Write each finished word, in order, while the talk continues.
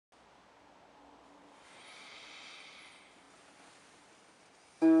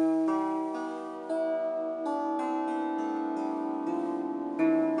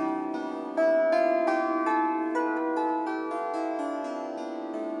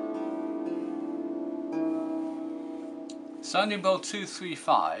Sounding bowl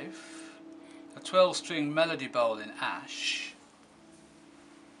 235, a 12-string melody bowl in Ash,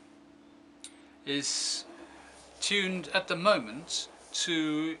 is tuned at the moment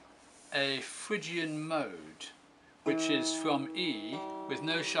to a Phrygian mode, which is from E with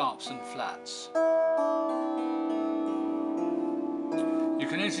no sharps and flats. You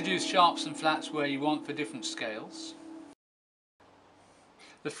can introduce sharps and flats where you want for different scales.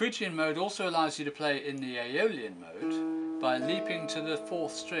 The Phrygian mode also allows you to play in the Aeolian mode by leaping to the 4th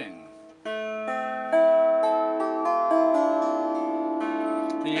string. The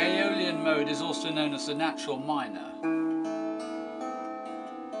Aeolian mode is also known as the natural minor.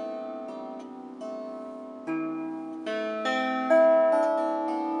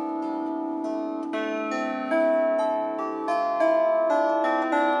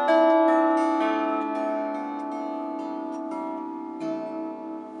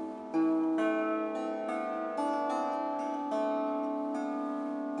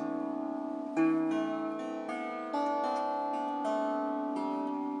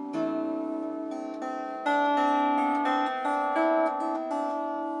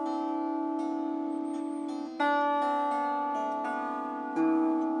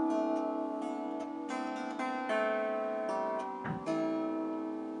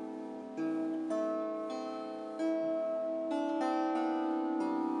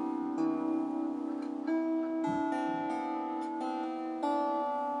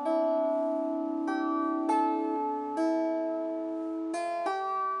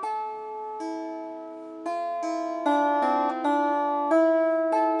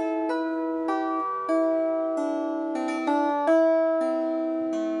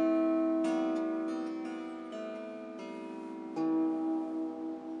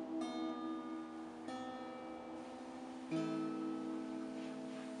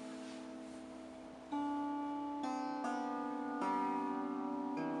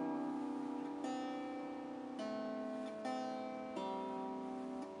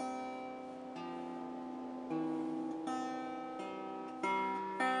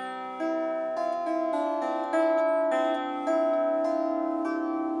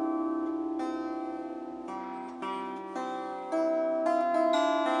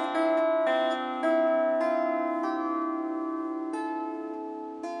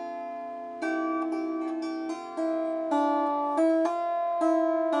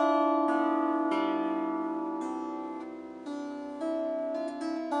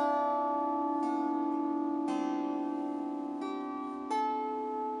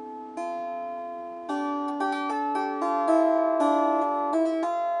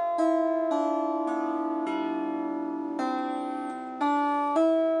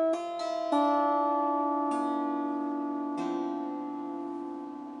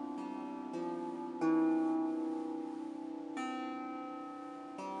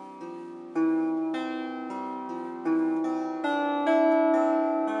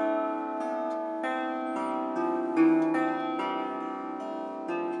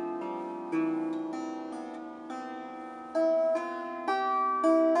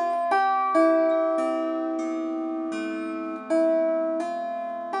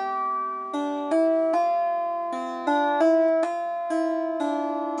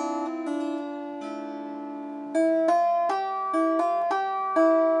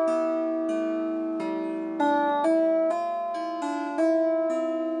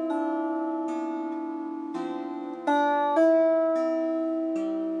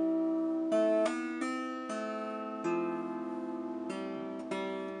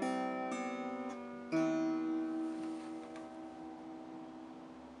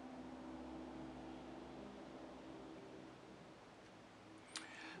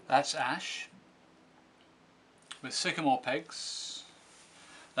 That's Ash with sycamore pegs.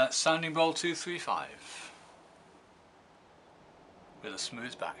 That's sounding bowl 235 with a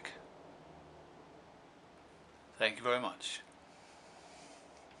smooth back. Thank you very much.